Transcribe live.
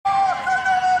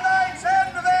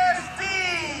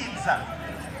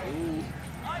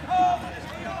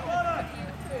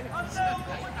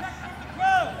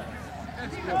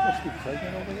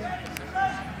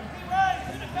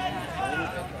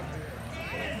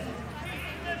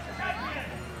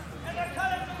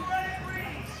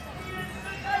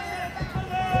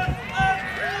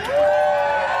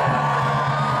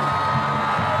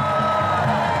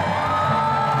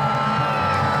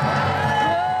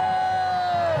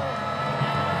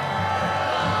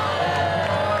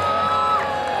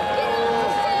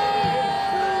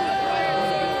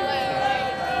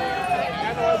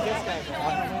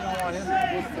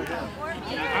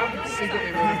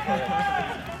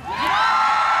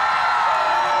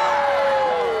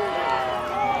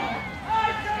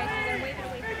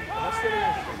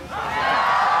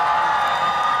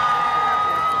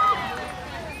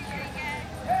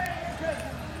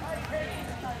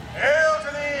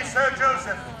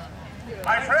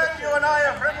My friend, you and I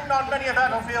have ridden on many a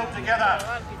battlefield together.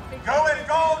 Go with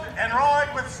God and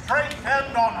ride with strength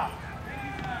and honor.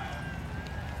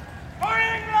 For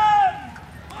England!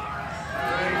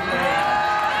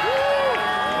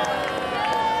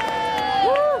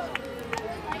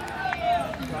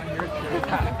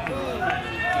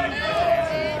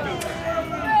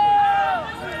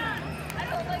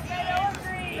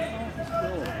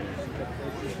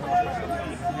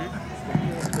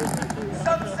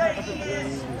 Some say he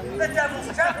is the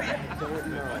devil's champion.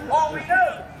 All we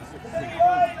know is that he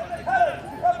rides on the colours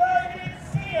of Iron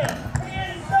Seal. He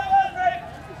is so great,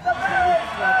 the Baron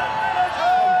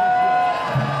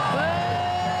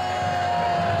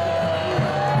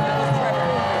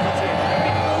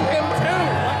Him too!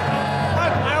 I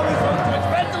always want to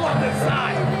judgmental on this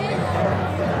side!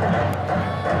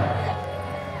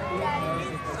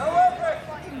 So, Wilfred,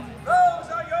 those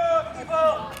are your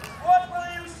people. What will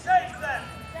you say to them?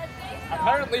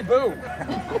 Apparently, boo.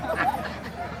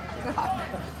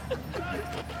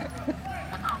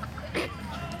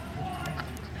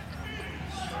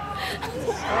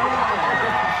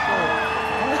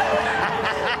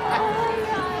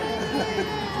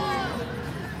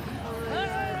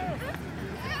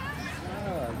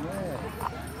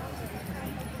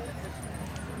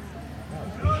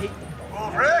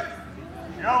 Ulrich,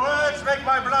 your words make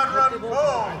my blood run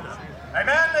cold. A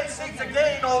man may seek to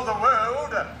gain all the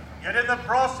world, yet in the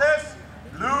process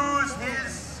lose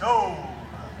his soul.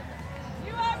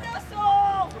 You have no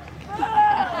soul!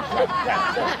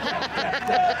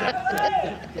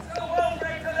 So,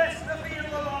 Wilfred, to this, the field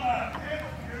of honor.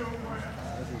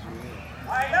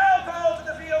 I now call to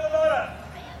the field of honor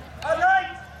a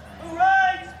knight who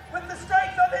rides with the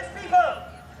strength of his people.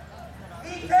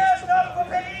 He cares not for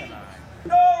pity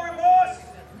nor remorse,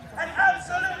 and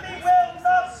absolutely will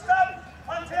not stop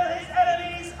until his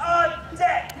enemies are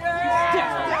dead. He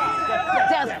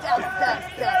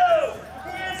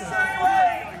is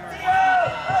Siriway, the Earl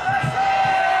of Essex.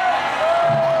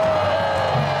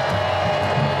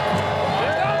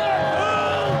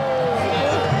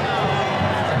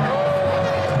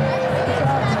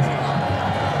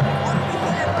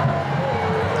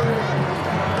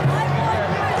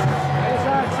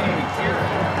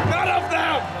 None of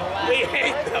them! We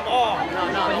hate them all!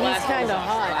 But he's kind of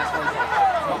hot.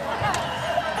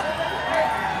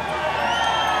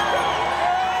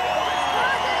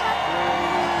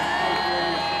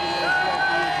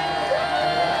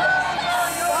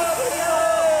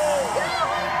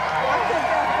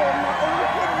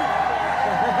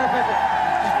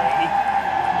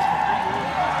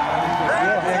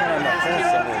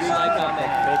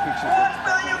 What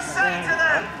will you say to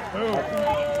them?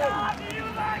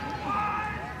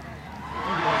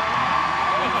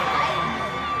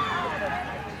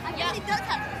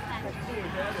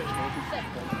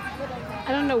 I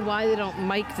don't know why they don't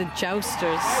mic the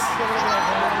jousters.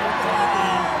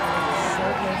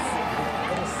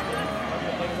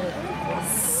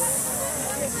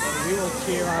 We will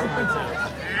cheer our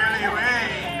hunters. Dearly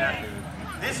Wayne,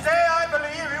 this day I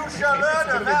believe you shall learn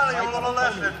a valuable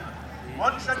lesson.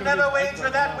 One should never wager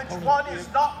that which one is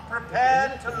not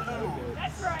prepared to lose.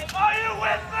 That's right. Are you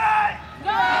with me?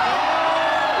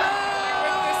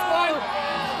 This one!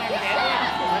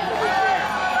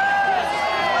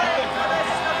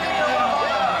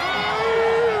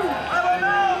 I will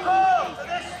now call to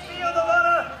this field of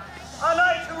honor a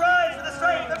knight who rides with the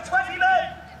strength of 20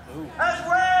 men, as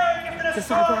rare and gifted a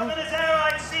swordsman as e'er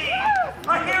I'd seen.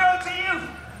 A hero to youth,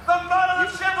 the model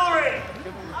of chivalry,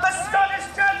 the Scottish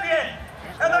champion,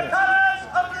 and the colours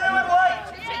of blue and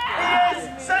white. He is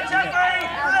Sir Geoffrey,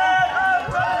 Laird of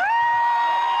Dundee.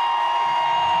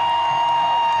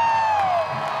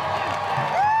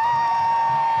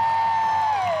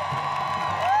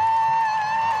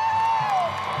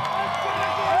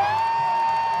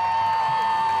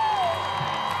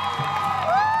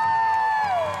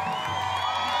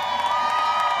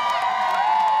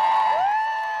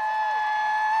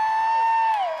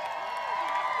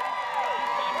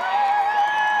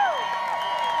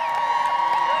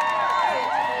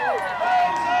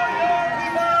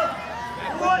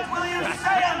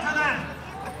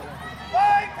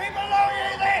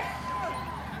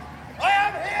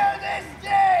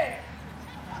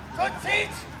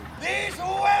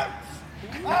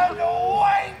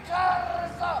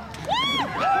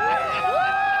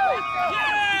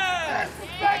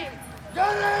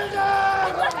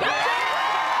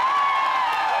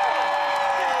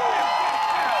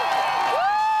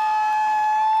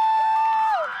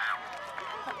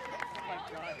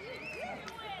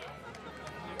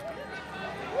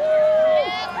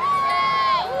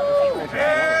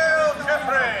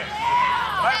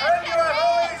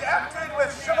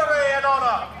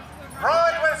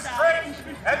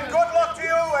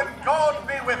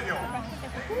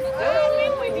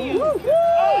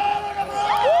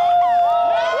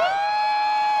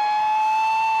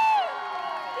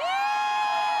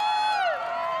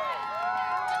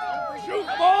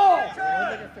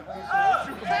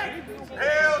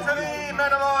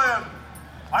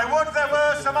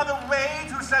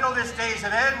 this day's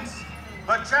events,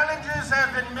 but challenges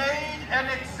have been made and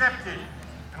accepted,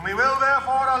 and we will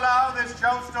therefore allow this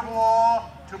joust of war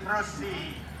to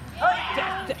proceed.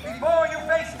 Before you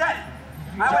face death,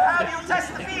 I would have you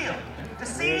test the field to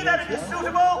see that it is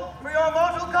suitable for your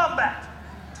mortal combat.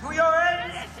 To your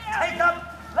ends, take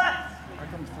up left.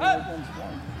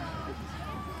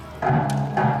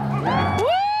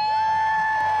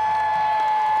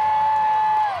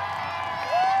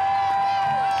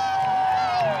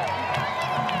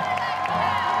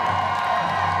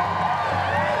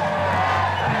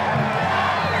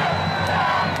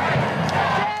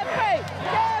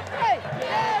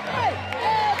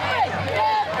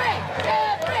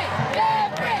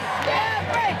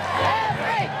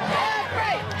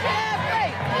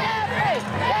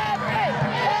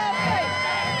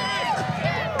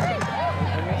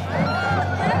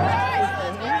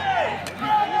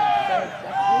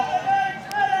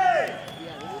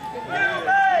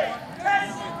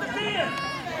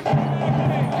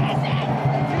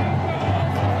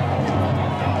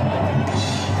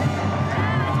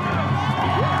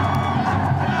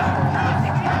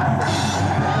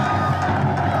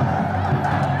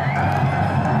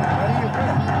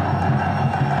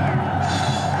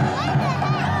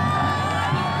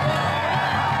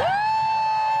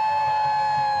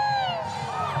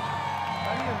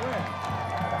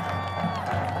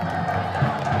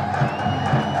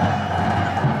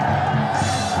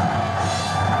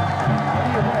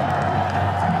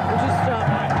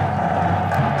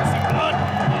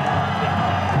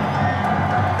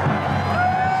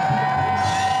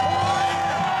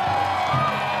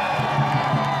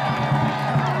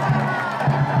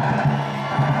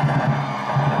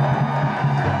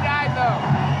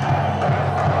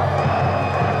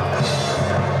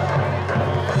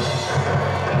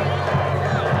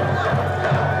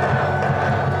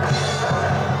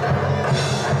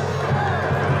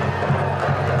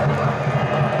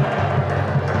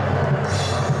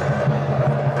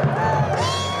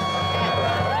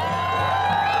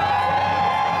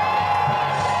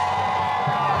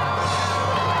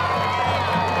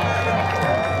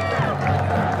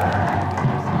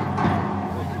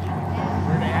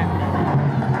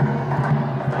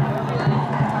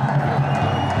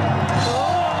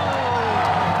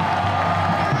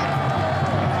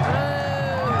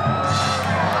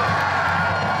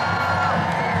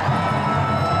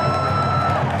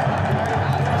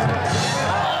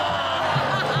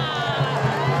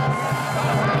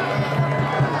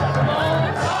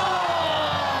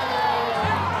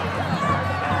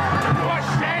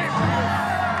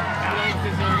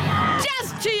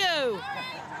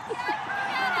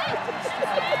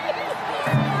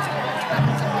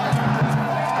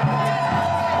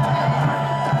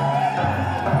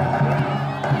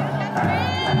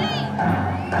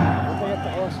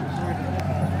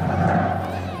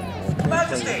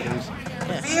 Majesty,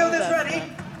 the field is ready,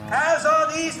 as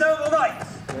are these noble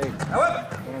knights. However,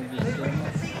 they wish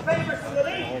to seek favors from the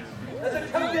ladies as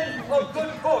a token of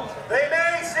good fortune. They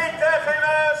may seek their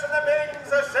favors from the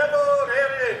maidens assembled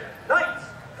herein. Knights,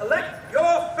 elect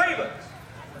your favors.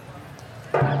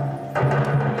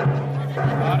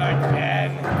 Not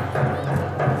again.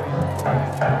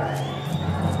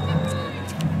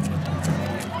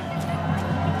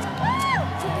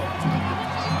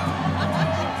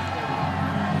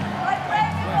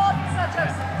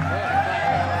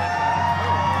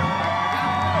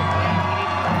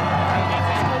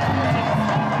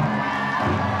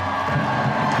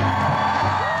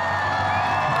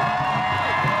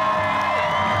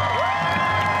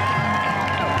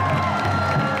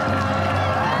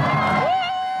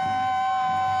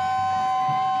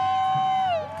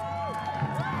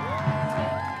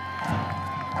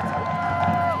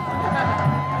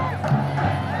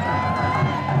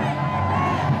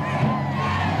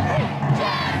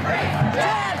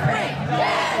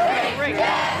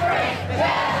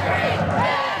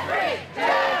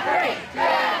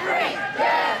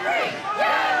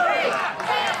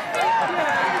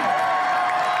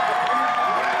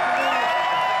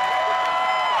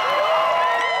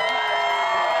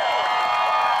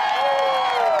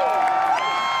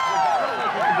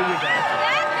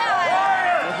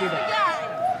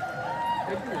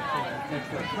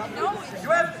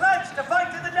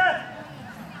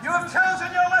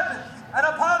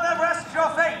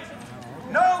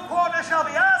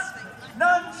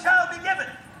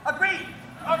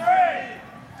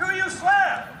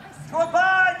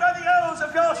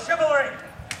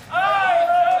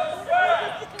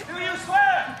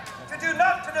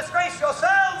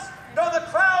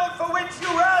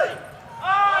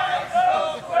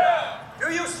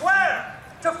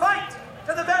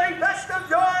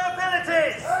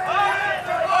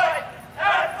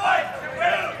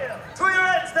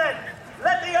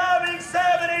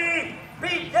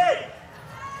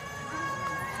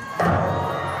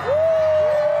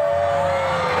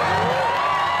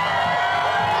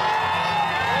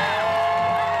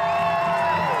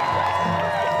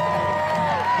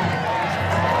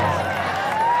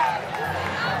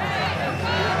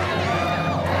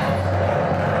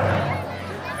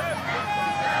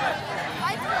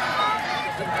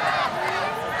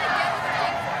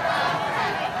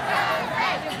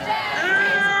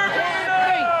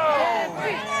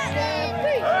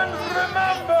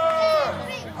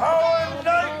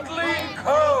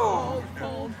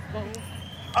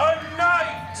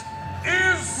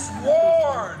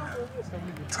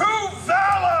 to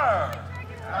valor!